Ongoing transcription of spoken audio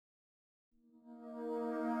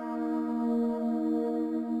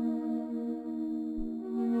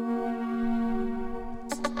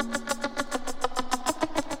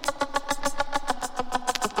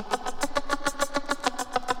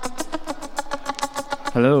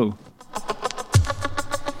Hello.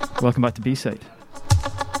 Welcome back to B-Side.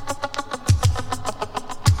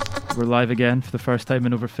 We're live again for the first time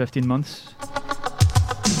in over 15 months.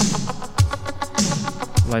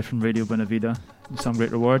 Live from Radio Buena Vida in Some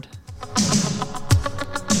Great Reward.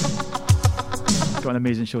 Got an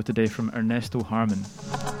amazing show today from Ernesto Harmon.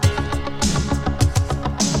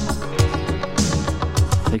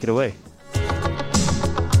 Take it away.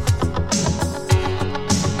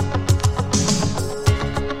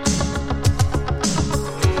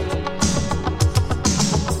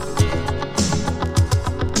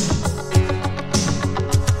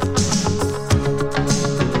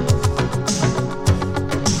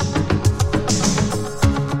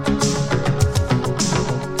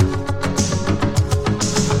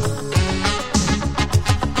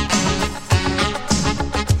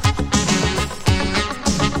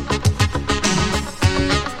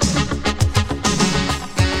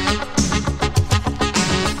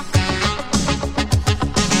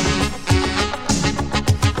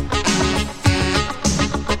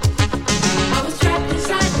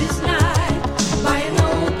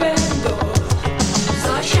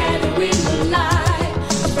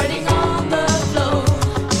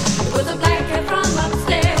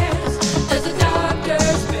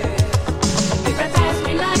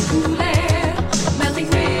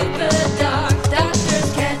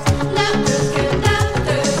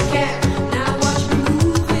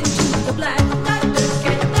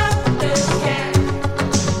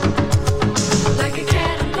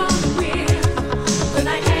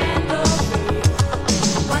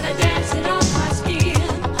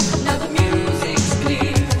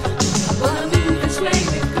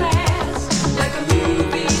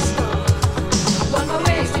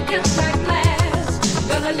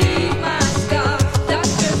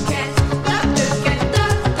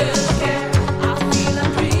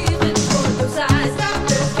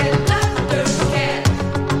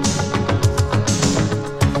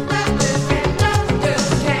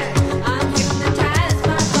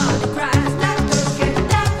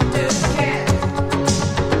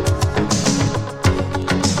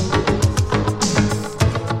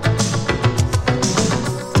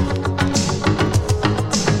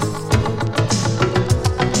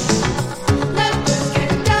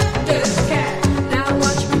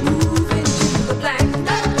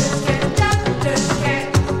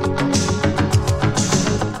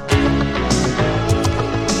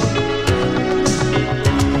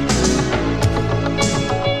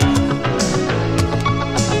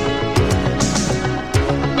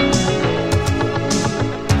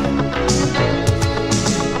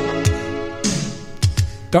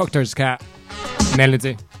 Doctor's Cat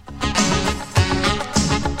Melody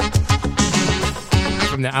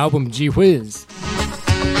from the album Gee Whiz.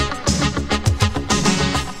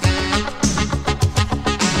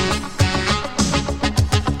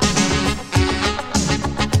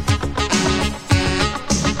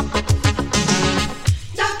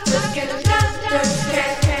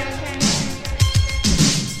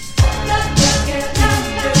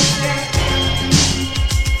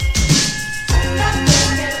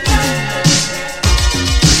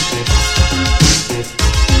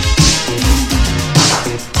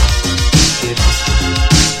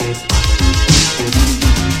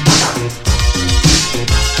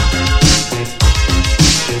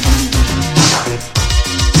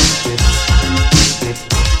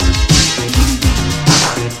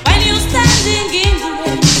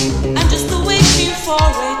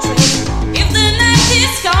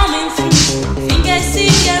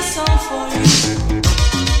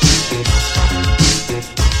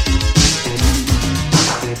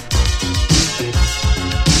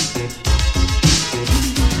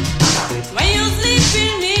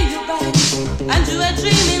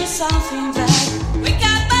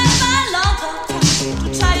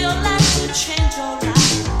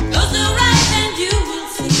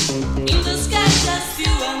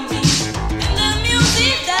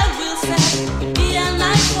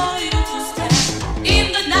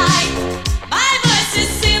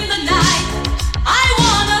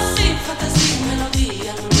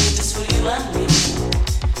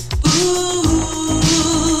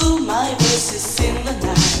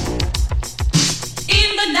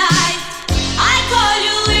 In the night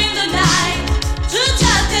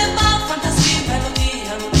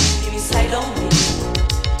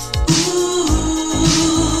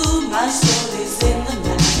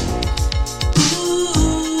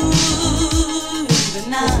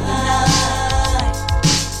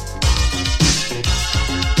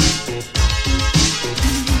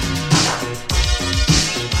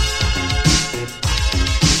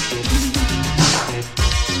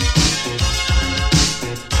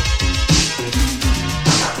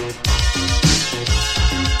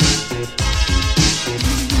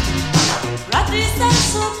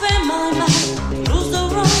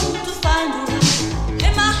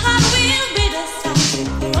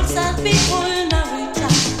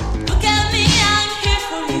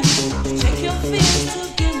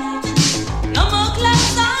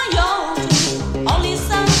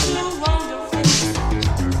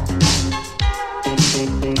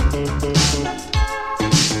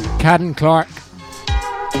Cadden Clark,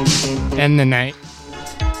 In the Night.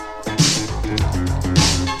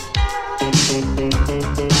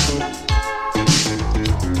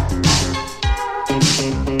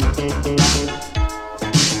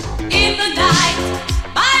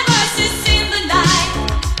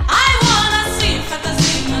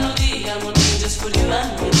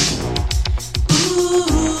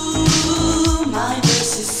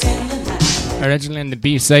 Originally in the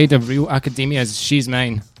B-side of Real Academia's She's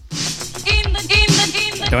Mine.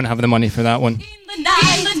 Don't have the money for that one.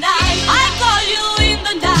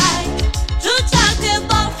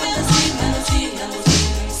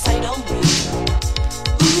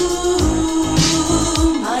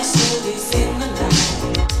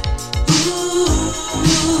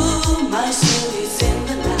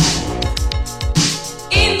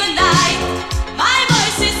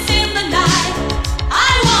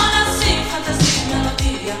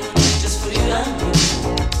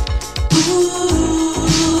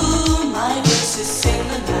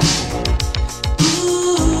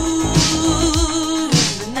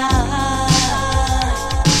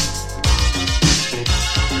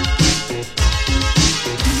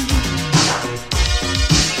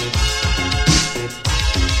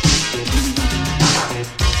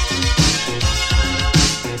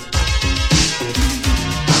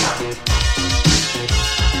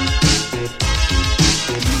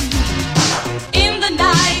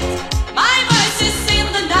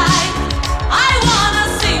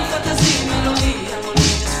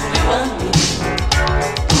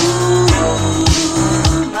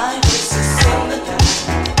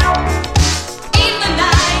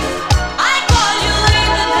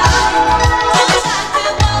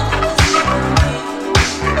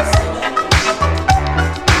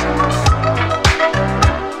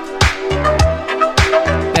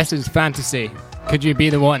 This is Fantasy. Could You Be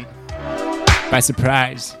the One? By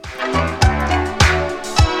Surprise.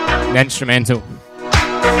 The instrumental.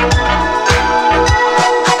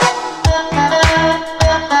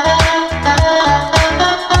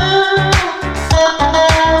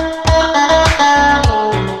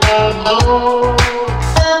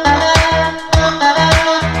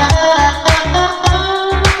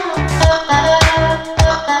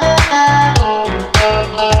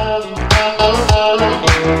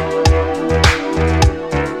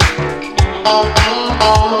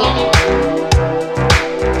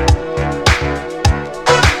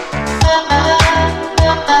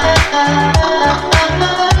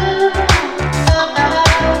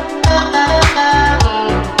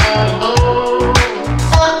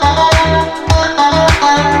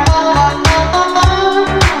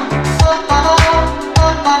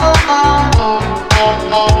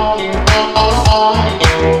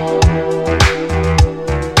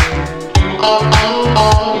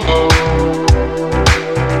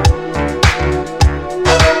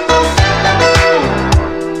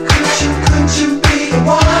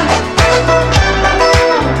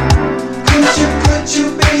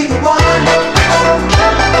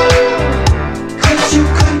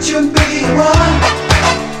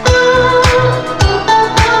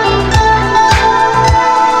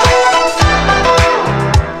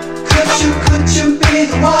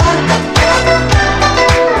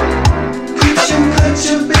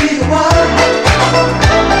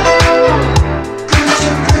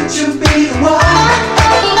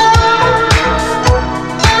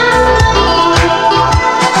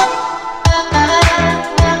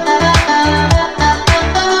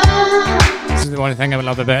 Thing I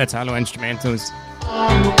love about Italo instrumentals.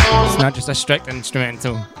 It's not just a strict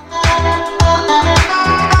instrumental.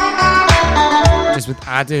 Just with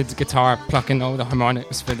added guitar plucking all the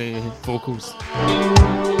harmonics for the vocals.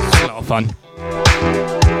 It's a lot of fun.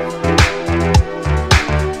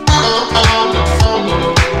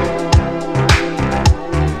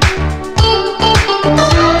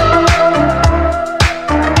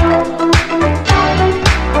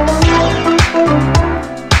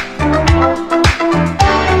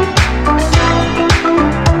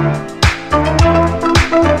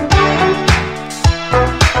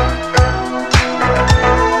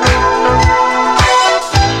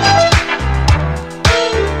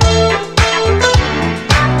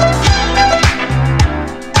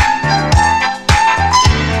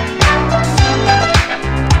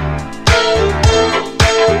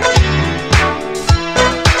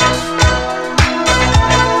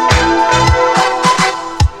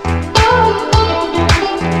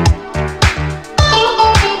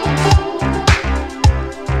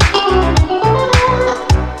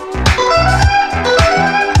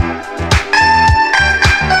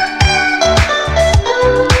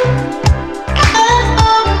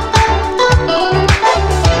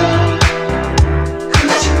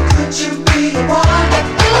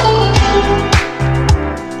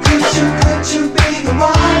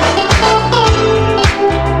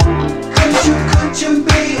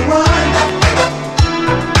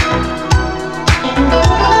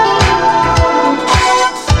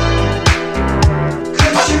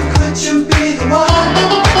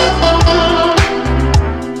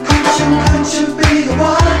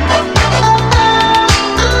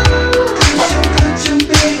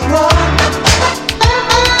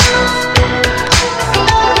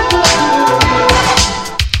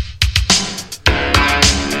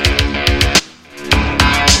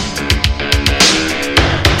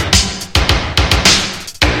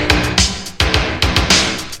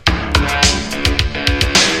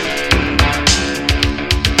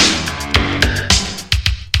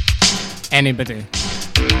 Anybody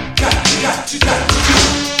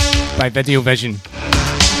by Video Vision.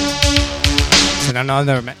 It's in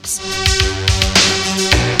another mix.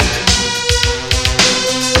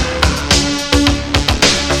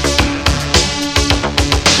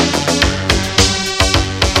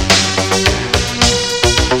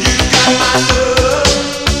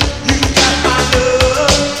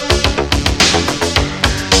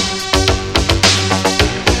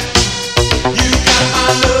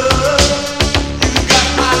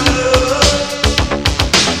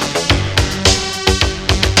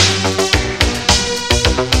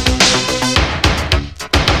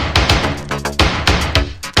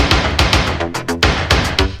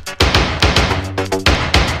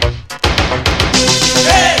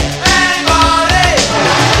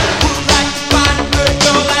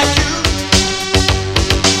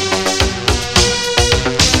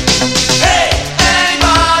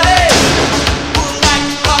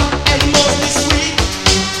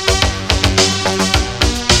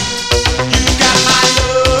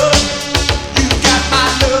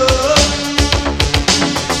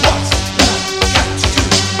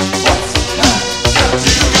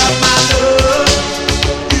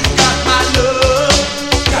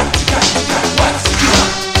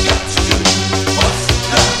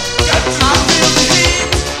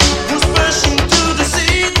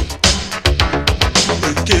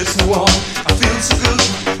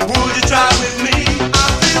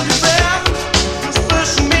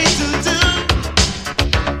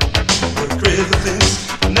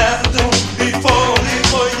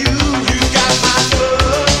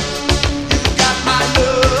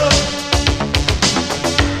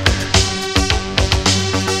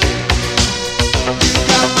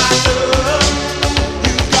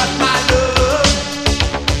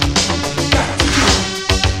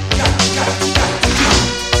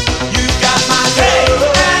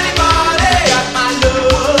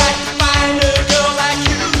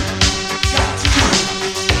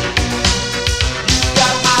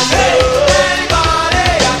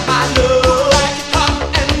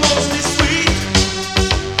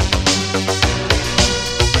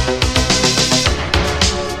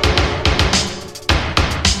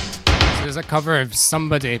 Cover of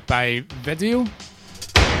Somebody by Video.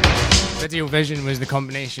 Video Vision was the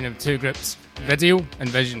combination of two groups, Video and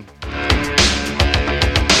Vision.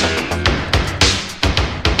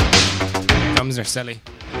 Drums are silly.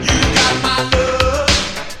 You got my love,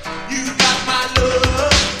 you got my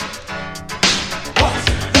love. What's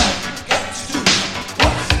that got to do?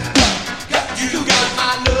 What's that got to do? You got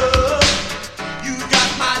my love, you got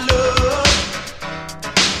my love.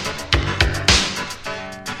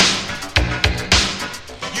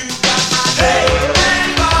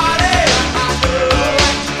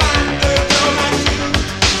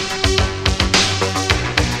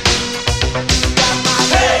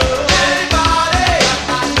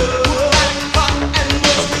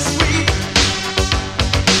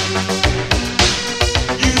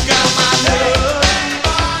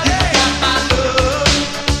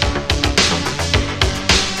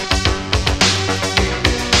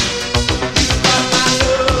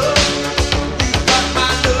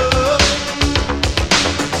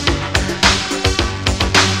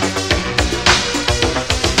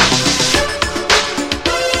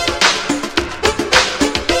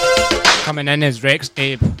 Coming in is Rex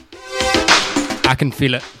Abe. I Can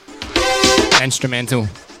Feel It. Instrumental.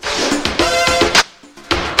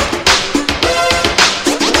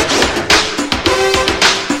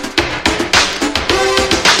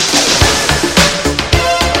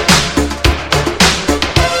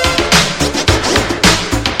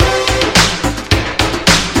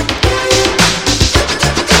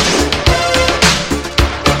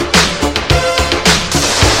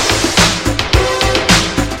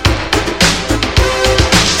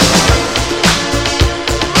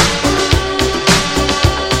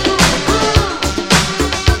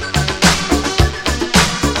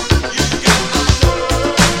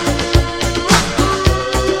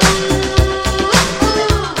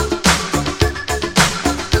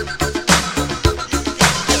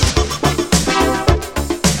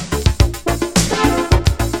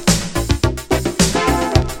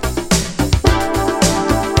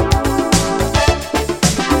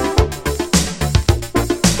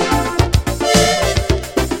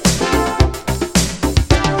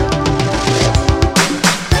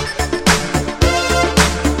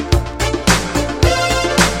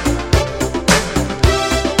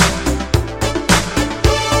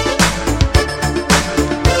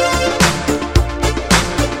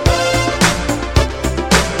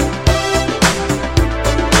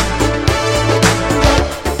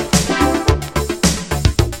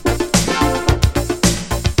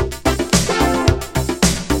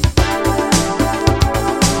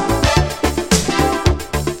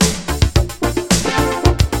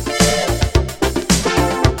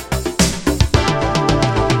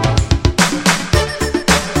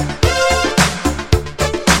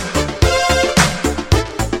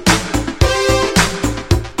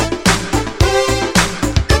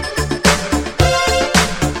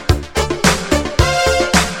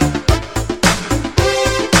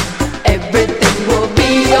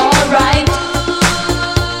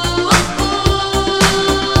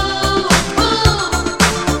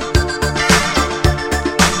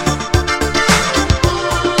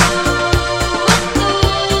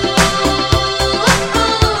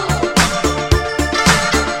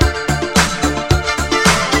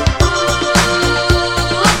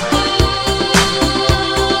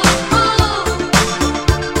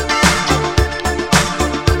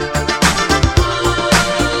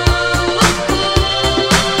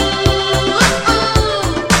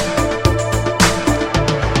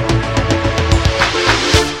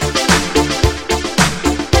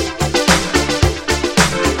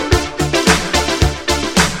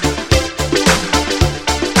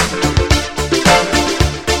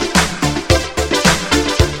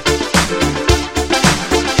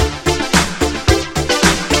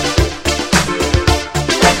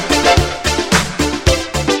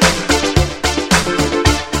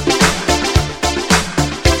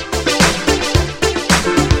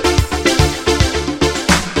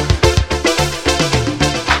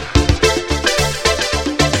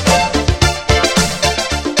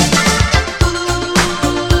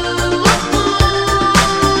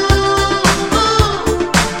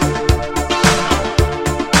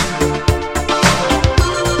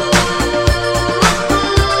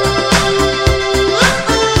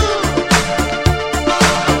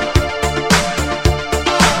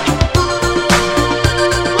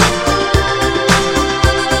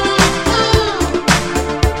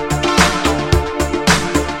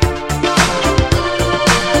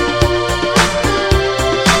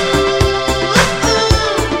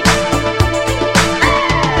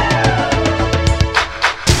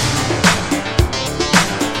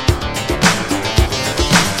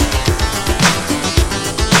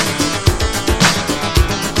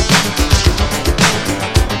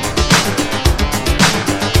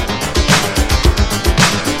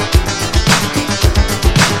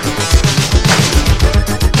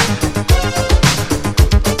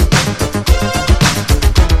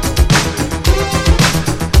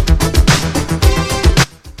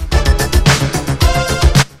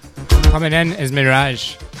 Coming in is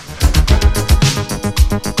Mirage.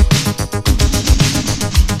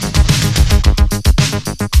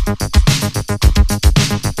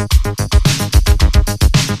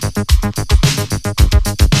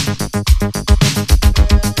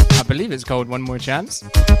 I believe it's called One More Chance.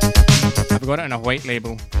 I've got it on a white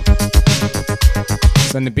label.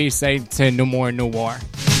 It's on the B-side to No More, No War.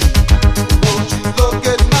 Won't you look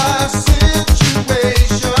at my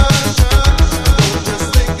situation? Don't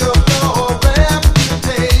just think of your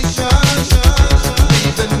reputation.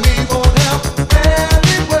 Leaving me won't help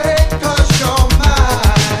anyway, 'cause you're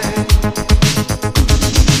mine.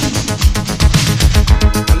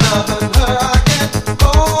 Loving her, I get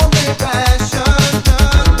only passion.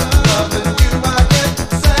 Loving you, I get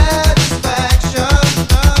satisfaction.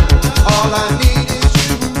 All I need is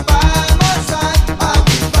you by my side. I'll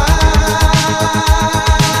be fine.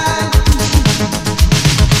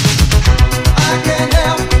 I can't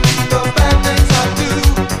help the bad things I do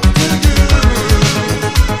to you.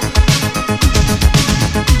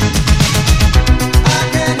 I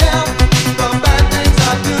can't help the bad things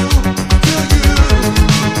I do to you,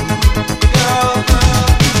 girl.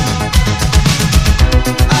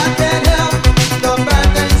 I can't help the bad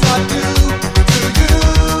things I do to you.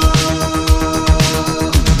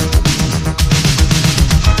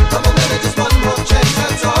 Come on, baby, just one more chance.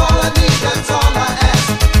 That's all I need. That's all I ask.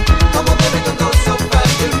 Come on, baby, don't go so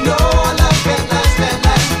fast. You know our love can't last, can't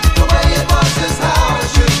last. The way it was is how it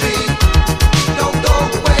should be. Don't go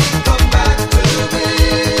away, come back to me.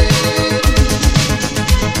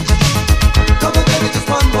 Come on, baby, just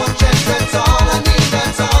one more chance. That's all I need.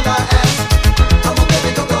 That's all I ask. Come on, baby,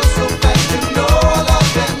 don't go so fast. You know our love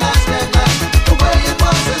can't last, can't last. The way it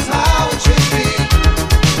was is how it should be.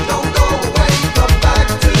 Don't go away, come back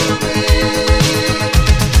to me.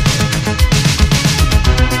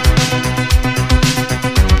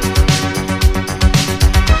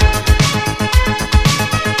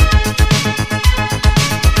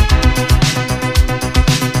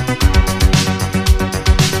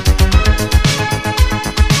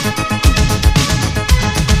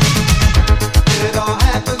 It all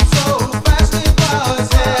happened so fast, it was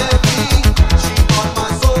heavy. She bought my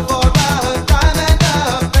soul for a dime and a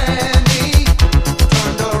penny.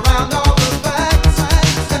 Turned around all the facts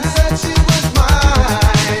and said she was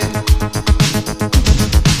mine.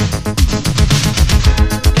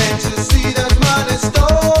 Can't you see that money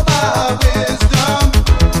stole my wisdom?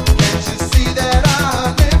 Can't you see that I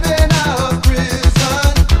live in a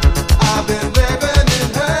prison? I've been living in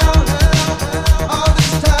hell all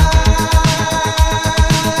this time.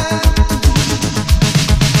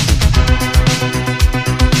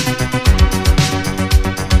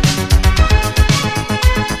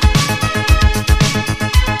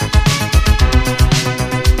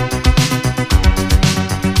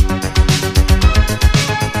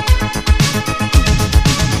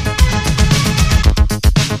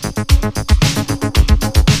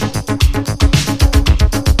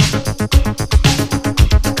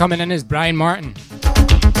 Coming in is Brian Martin.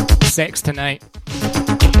 Sex Tonight.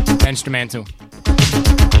 Instrumental.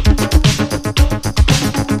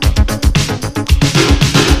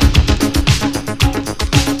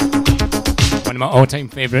 One of my all-time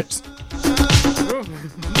favourites.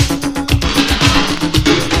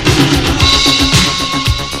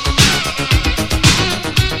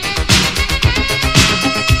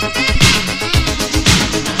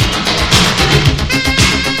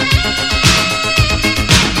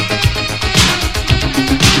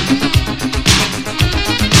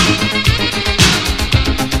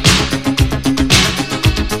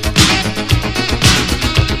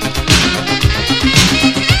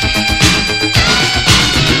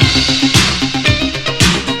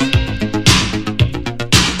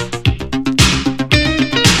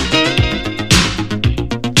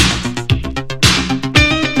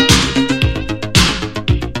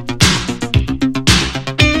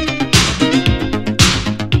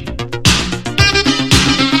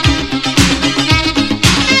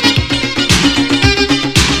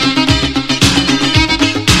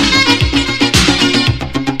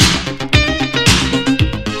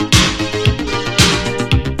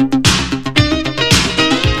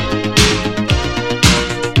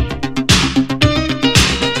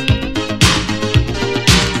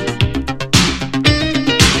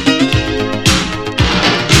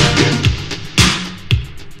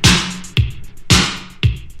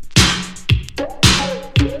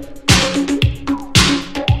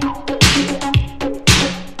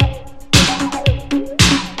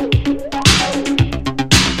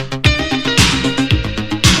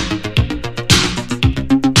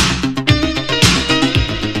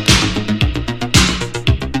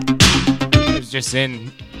 just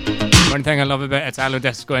saying, one thing I love about Italo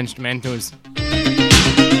disco instrumentals,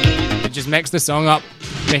 it just mix the song up,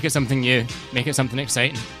 make it something new, make it something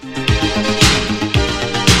exciting.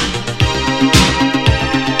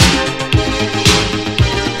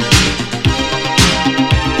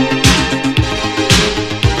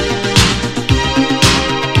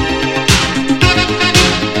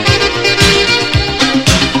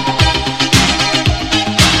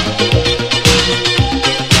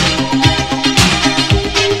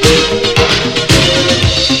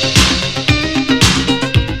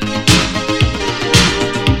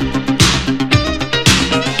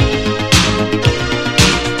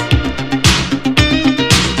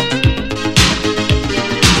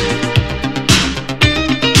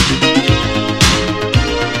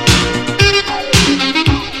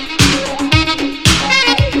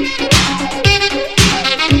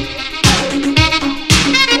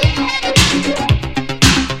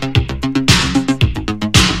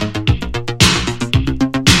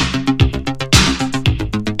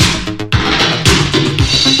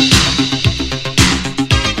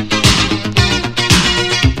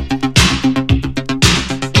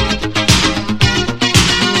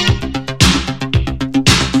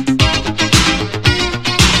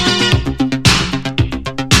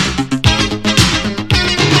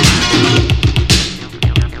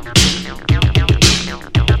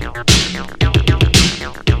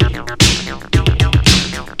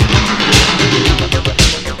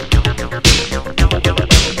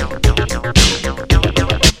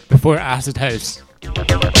 Before Acid House,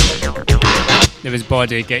 there was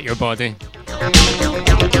Body, Get Your Body.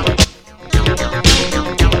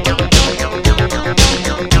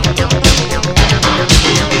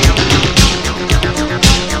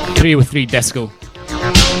 Three with three disco.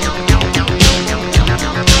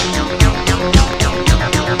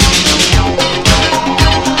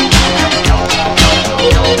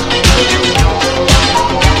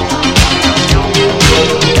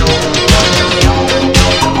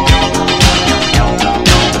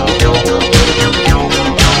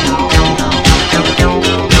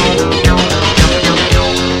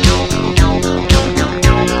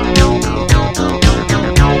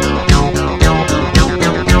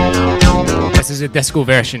 A disco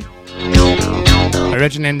version.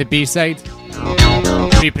 Originally in the B side,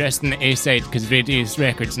 repressed in the A side because Radius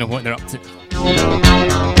Records know what they're up to.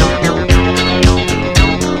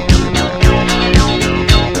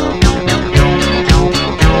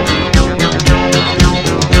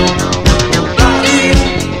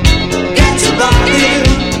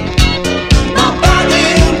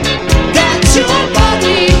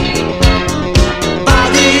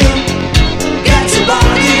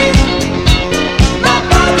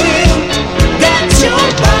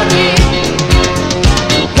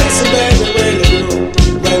 Listen, baby, when you do,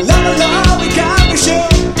 when love, we can't be sure.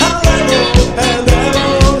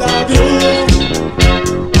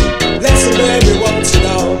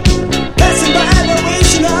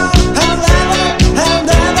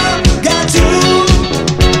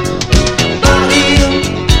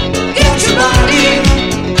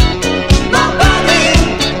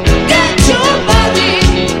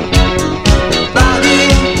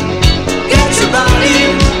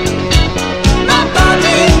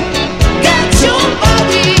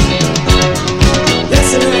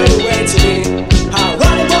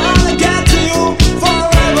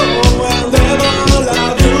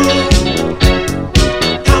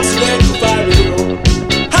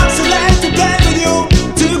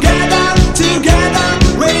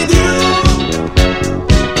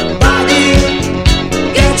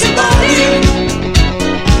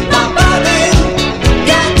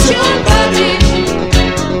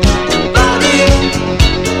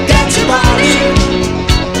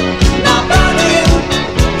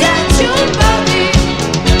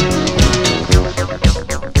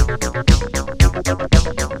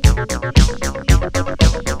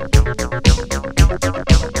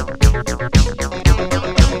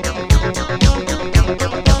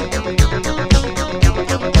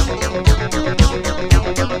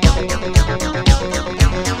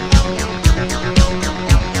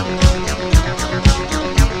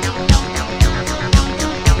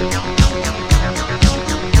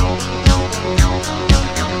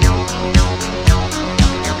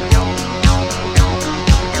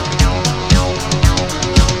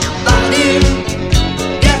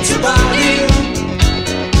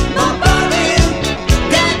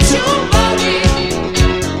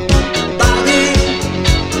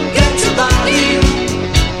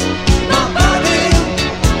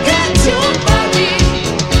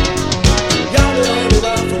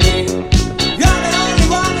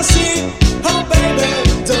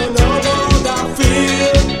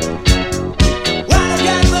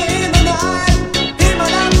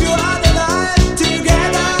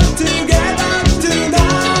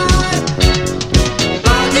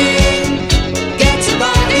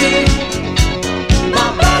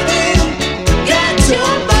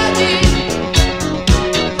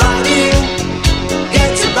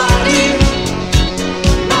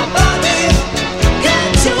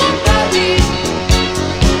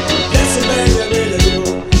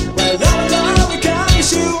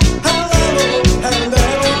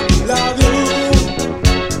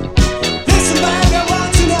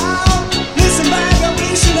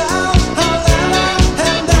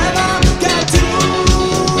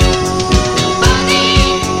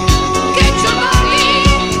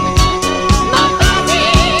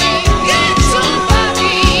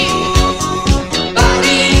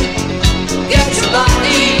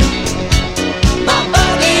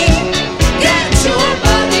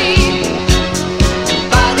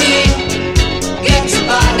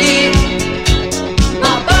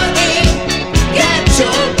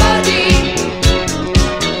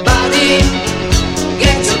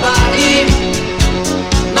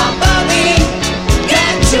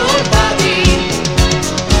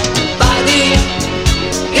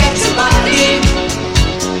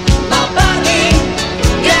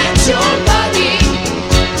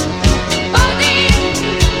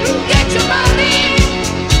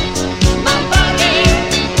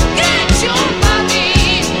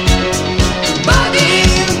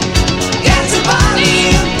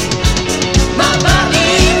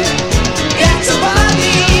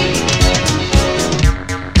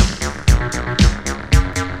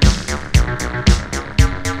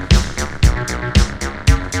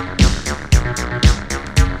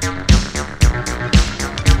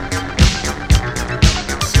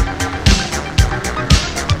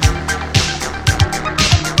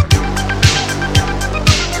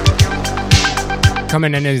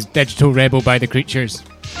 coming in as Digital Rebel by the Creatures.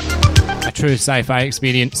 A true sci-fi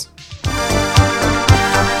experience.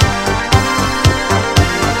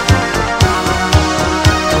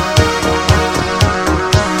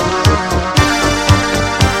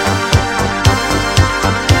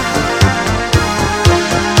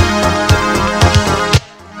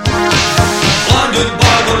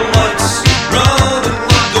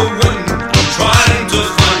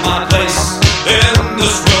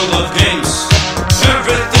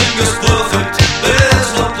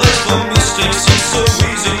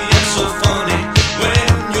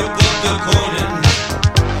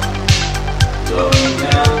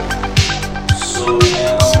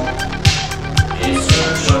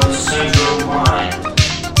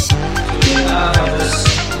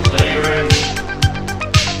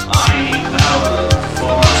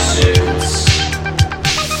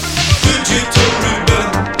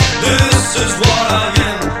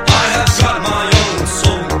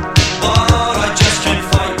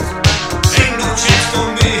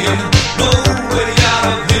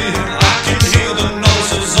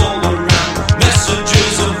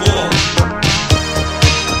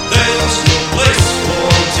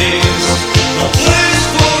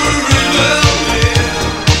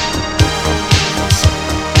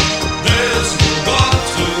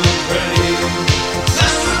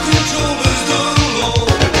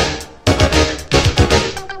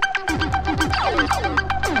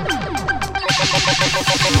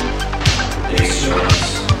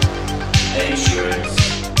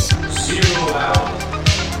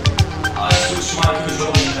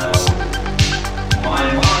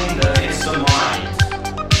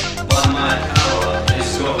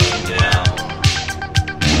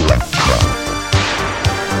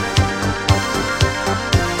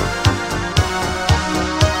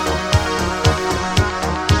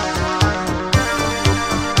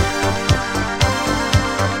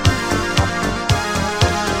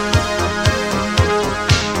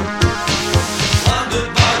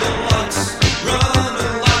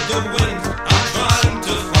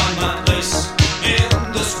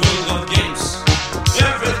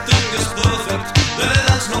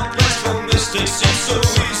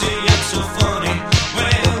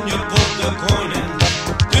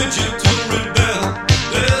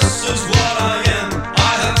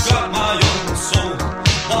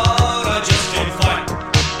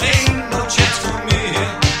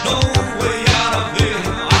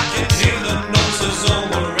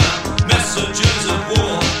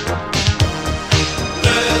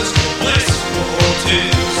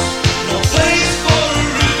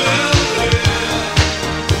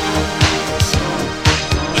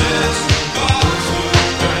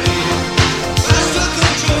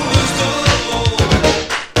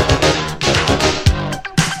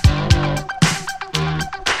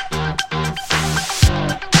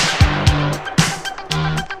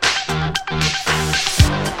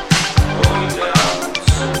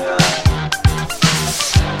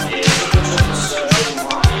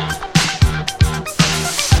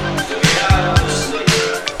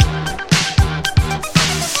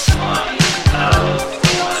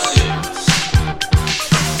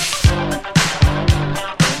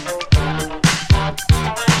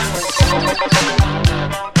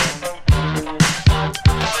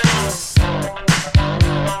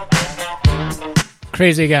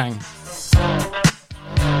 Crazy Gang.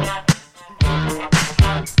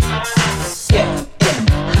 FM,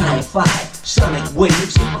 high five, sonic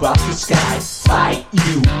waves across the sky. Fly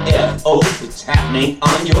UFO, it's happening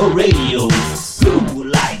on your radio. Blue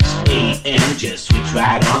lights, AM, just switch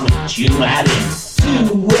right on and tune right in.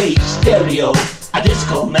 Two-way stereo, a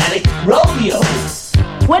disco-matic rodeo.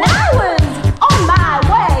 When I was on my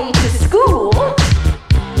way to school,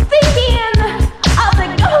 thinking of the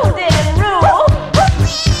golden rule,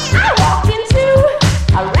 I walked into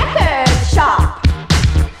a record shop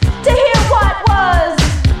to hear what was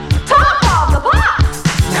top of the pops.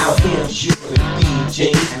 Now here's your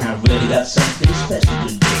DJ, and I really got something special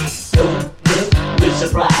today. Don't look with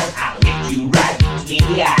surprise, I'll hit you right between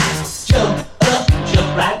the eyes. Jump up,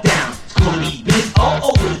 jump right down, it's gonna be big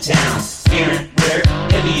all over the town. Hear it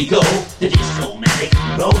wherever you go, the Disco-matic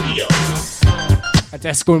Rodeo. A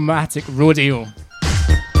Disco-matic Rodeo.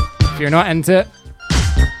 If you're not into it,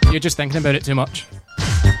 you're just thinking about it too much.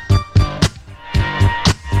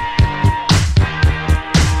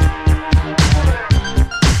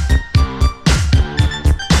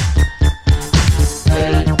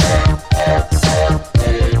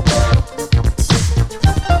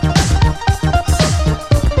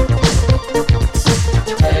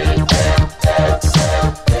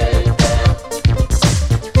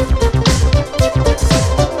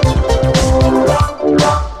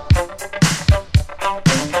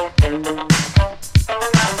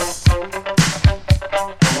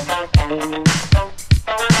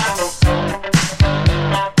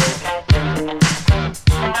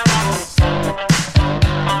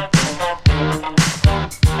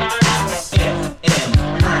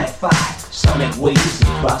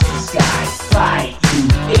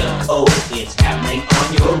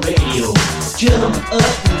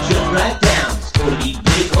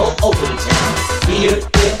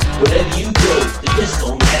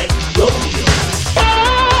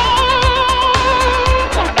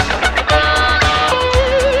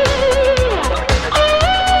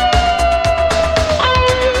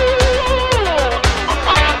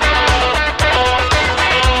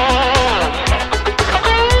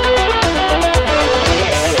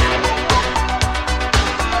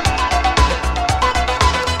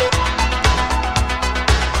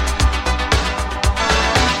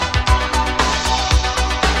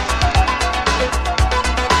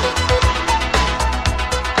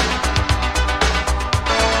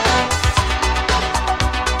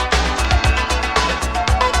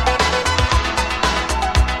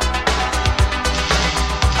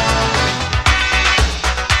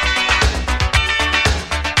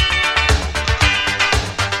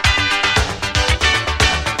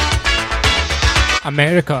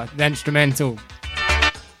 America, the instrumental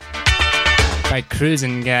by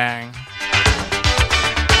Cruising Gang.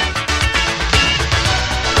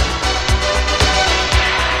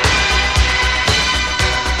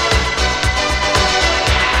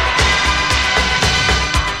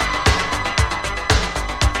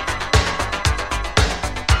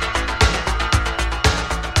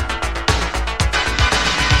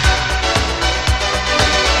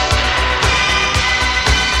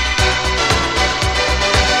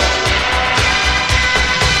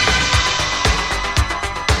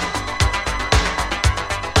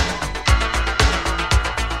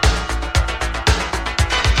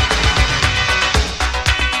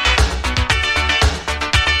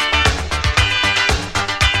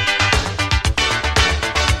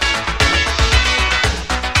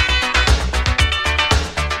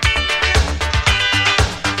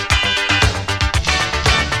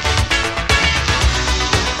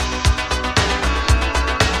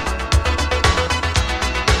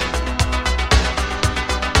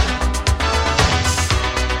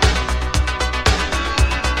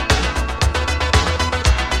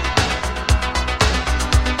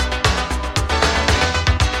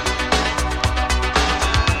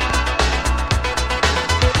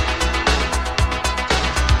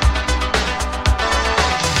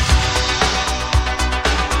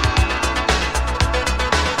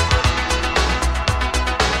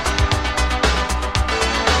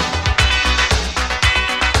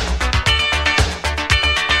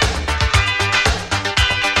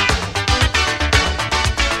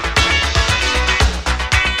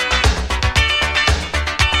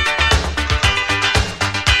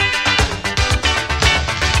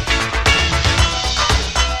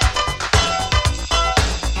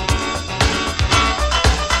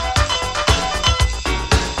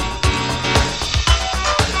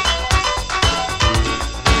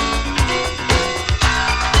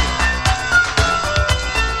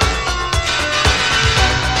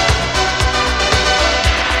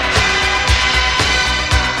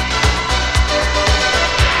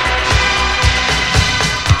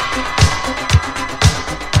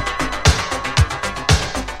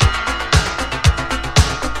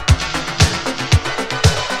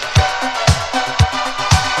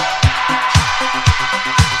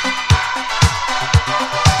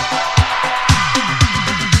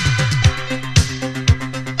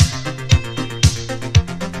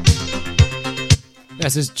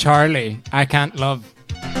 This is Charlie, I Can't Love.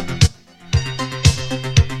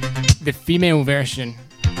 The female version,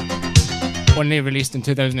 only released in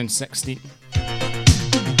 2016.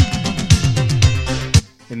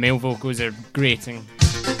 The male vocals are grating.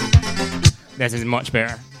 This is much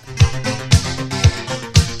better.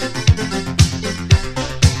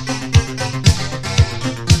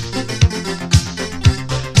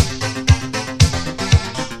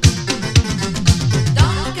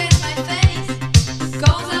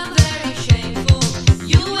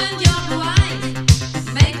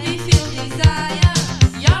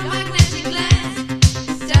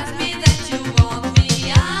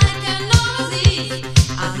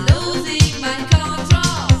 I'm losing my control.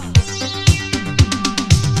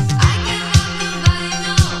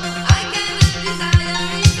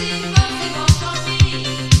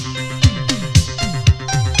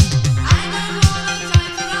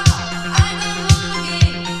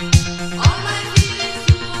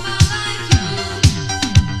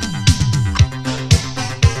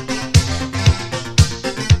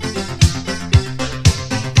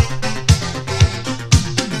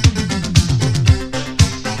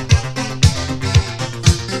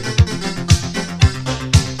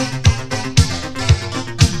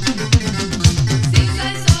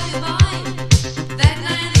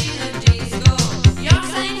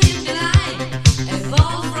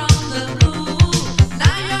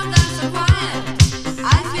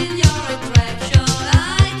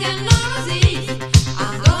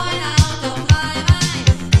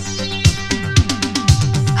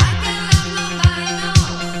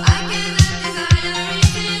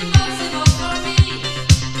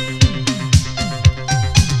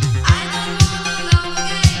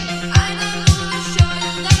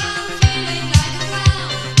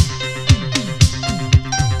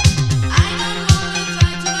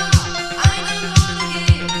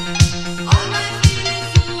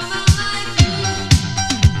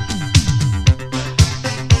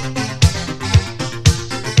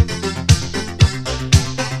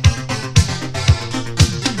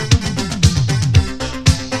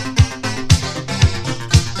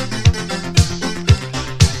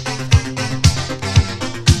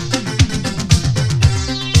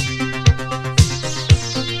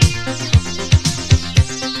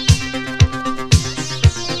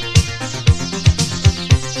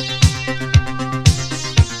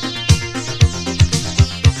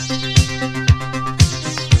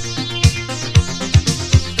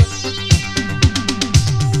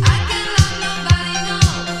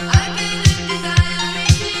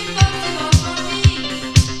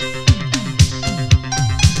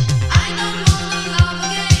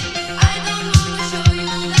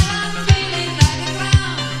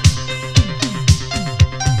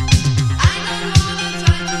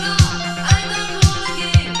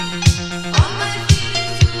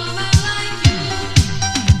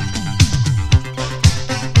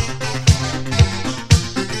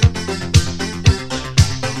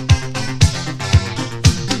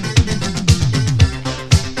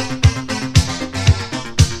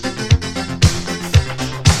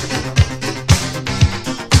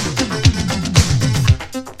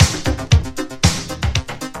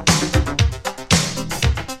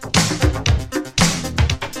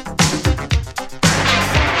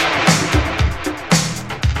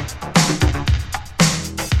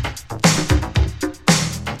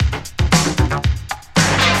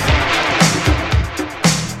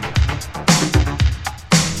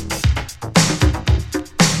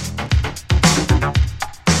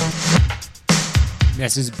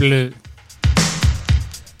 This is Blue.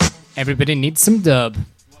 Everybody needs some dub.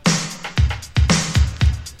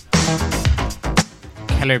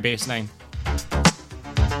 Killer bass line.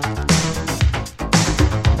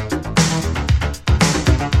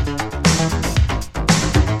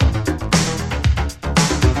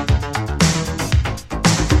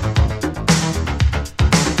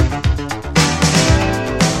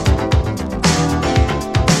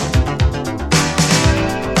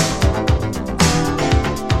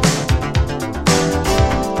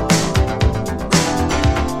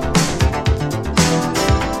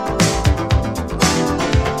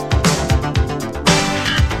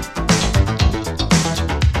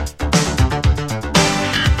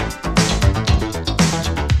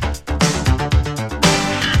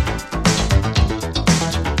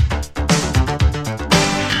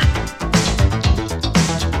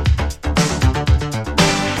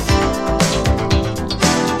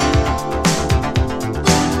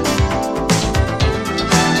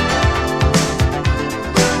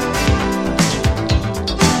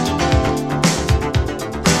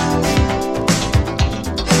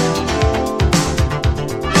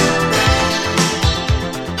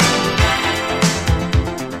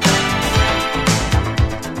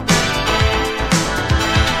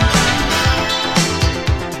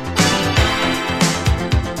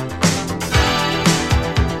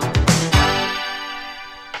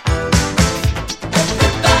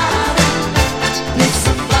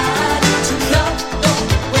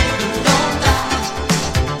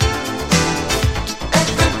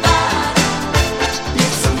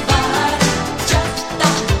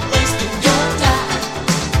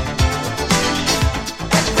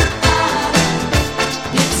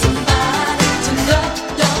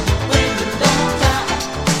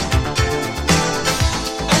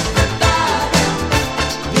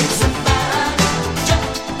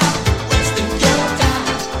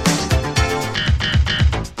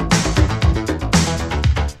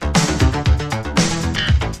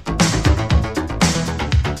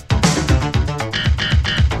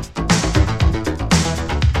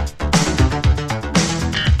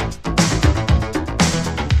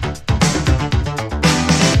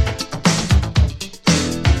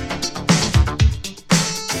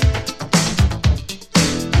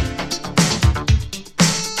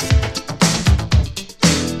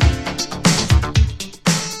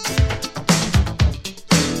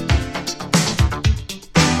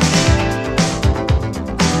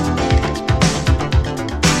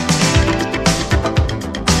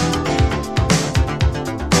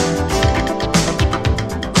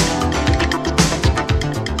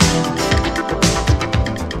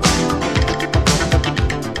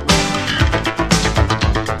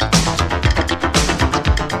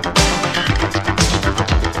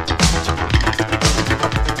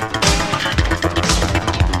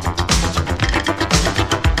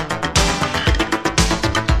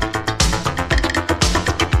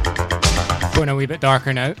 Going a wee bit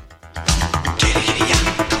darker now.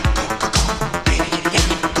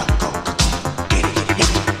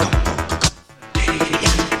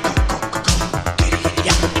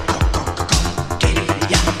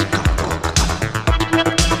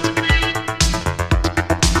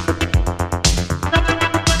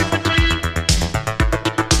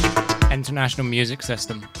 International Music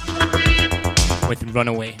System with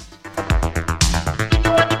Runaway.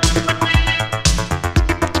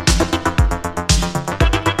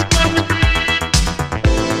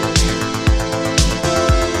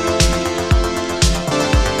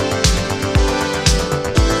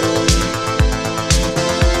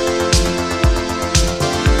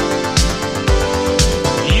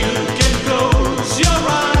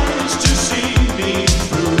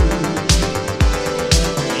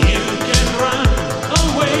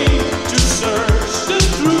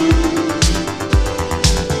 Through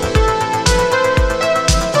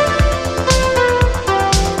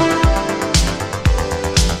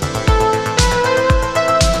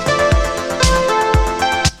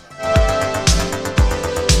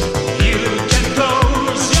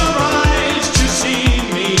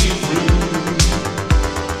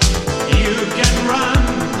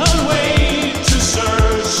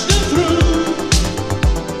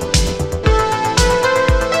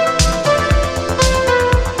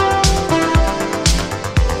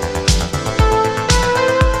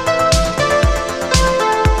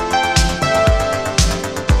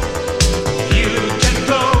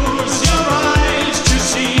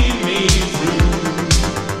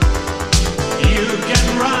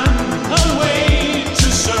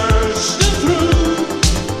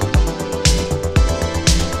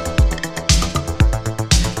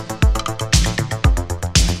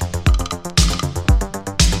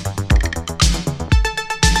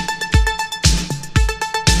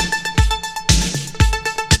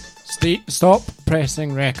stop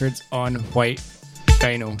pressing records on white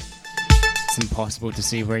vinyl. It's impossible to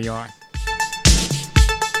see where you are.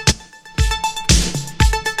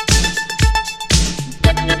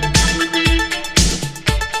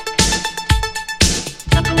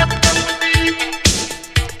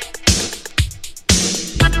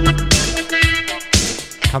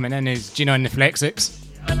 Coming in is Gino and the Flexics.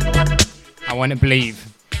 I Want to Believe.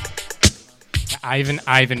 The Ivan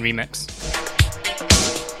remix.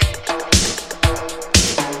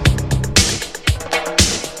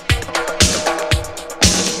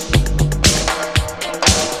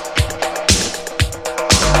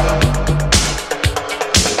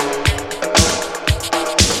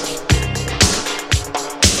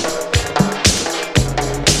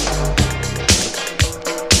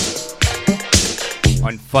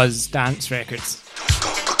 On Fuzz Dance Records.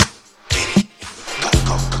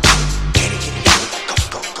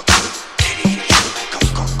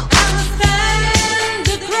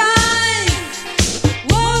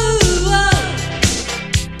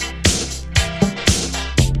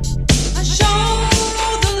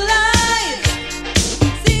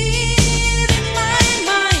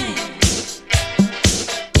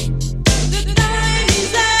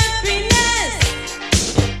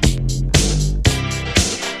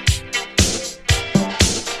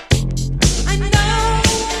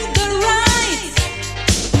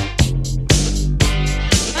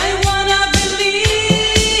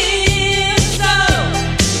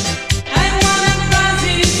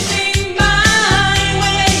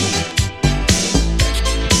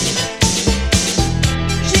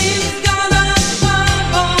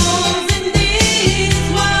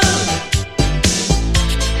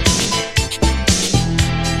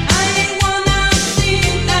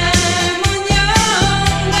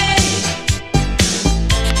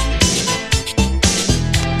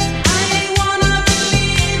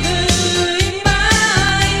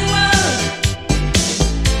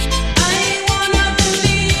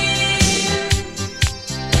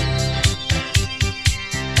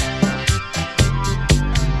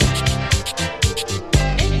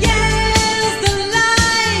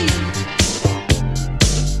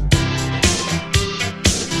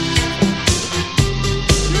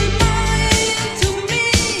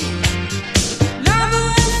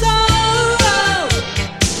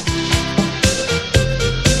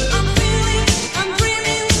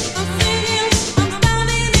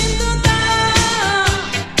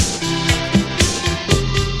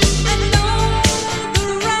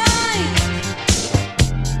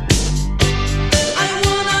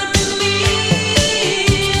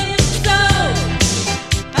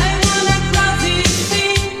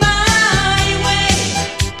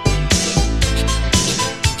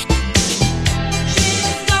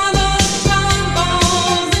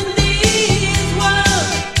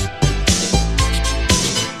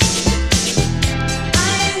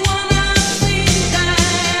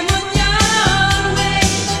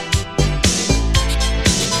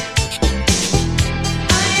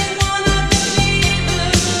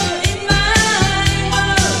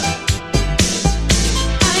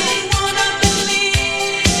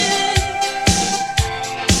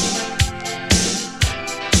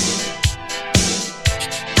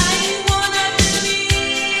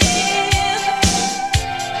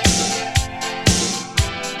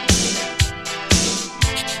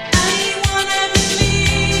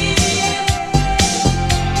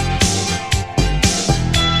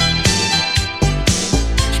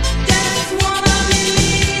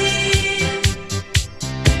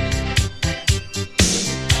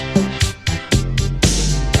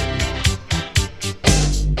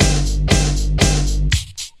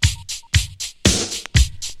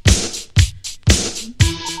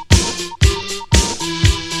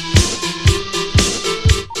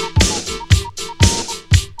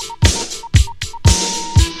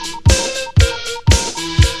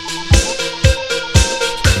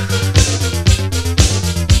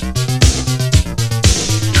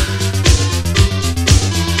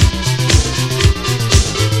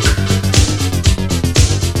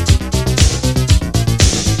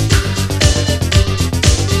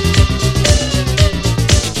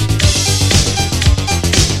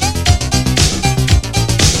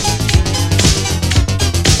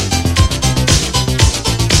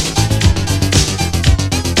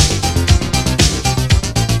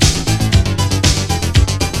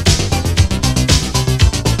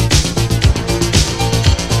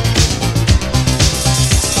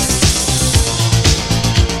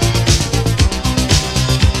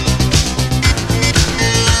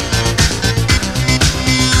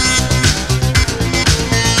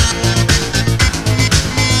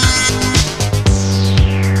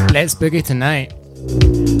 Let's Boogie Tonight.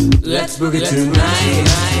 Let's boogie tonight.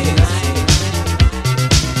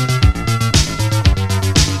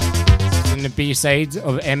 And the B-side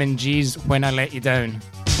of M&G's When I Let You Down.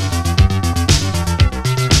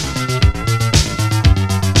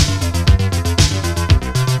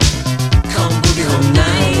 Come boogie all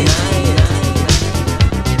night.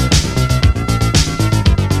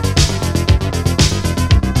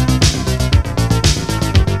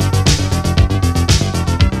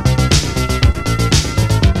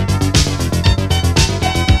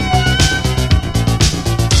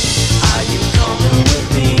 Are you coming with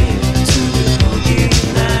me to the boogie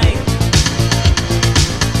night?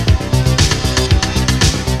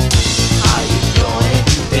 Are you going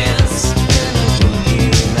to dance in the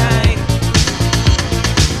boogie night?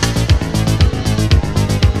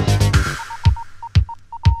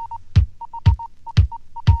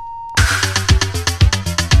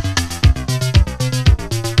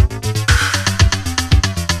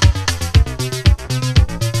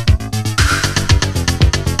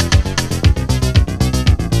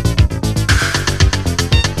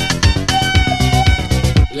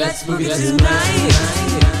 Let's boogie tonight.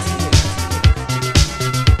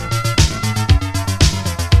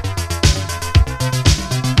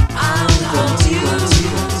 I want you.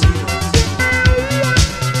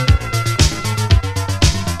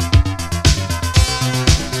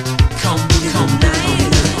 Come boogie tonight.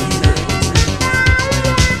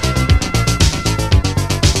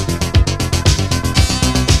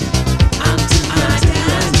 I'm to my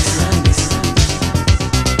dance.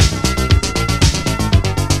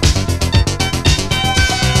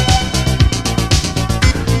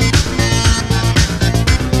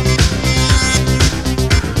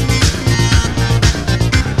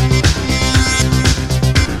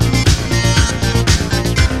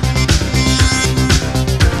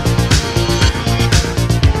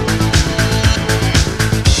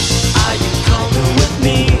 Are you coming with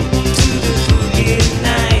me to the boogie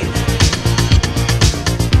night?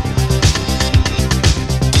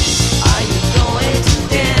 Are you going to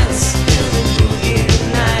dance in the boogie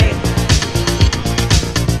night?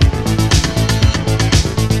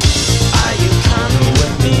 Are you coming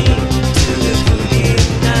with me to the boogie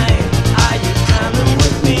night? Are you coming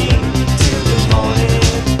with me till the morning?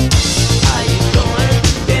 Are you going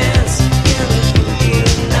to dance in the boogie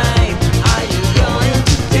night? Are you going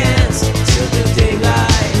to dance till the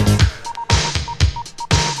daylight?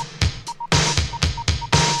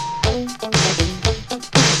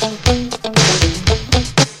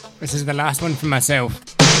 This is the last one for myself.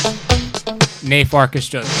 Nafe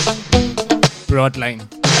Orchestra. Broadline.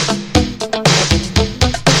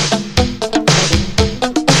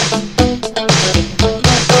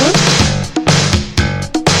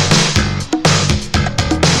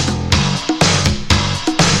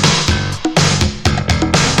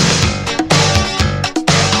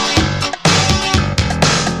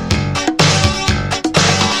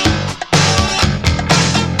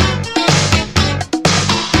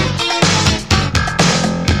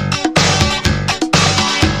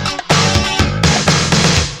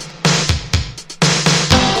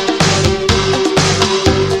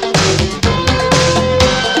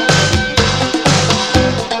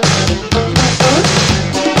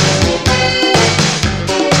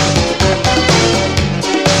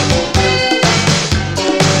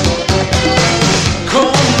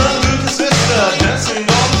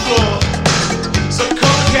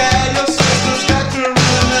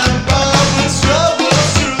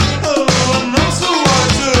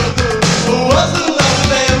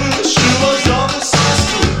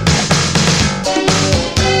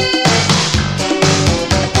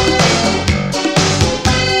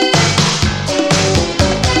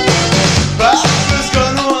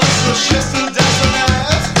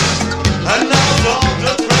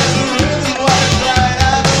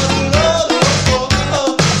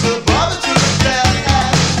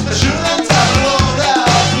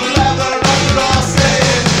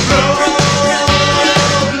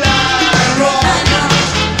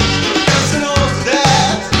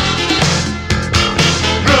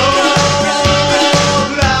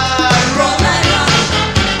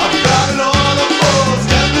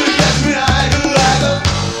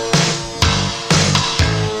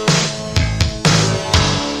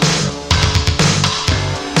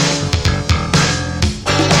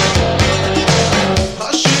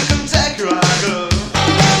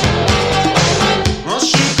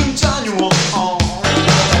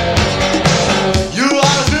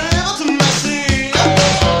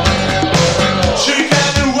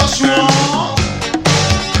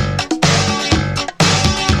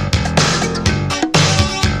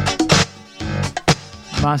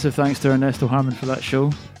 Massive thanks to Ernesto Harmon for that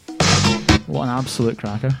show. What an absolute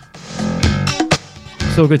cracker.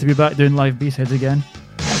 So good to be back doing live B-sides again.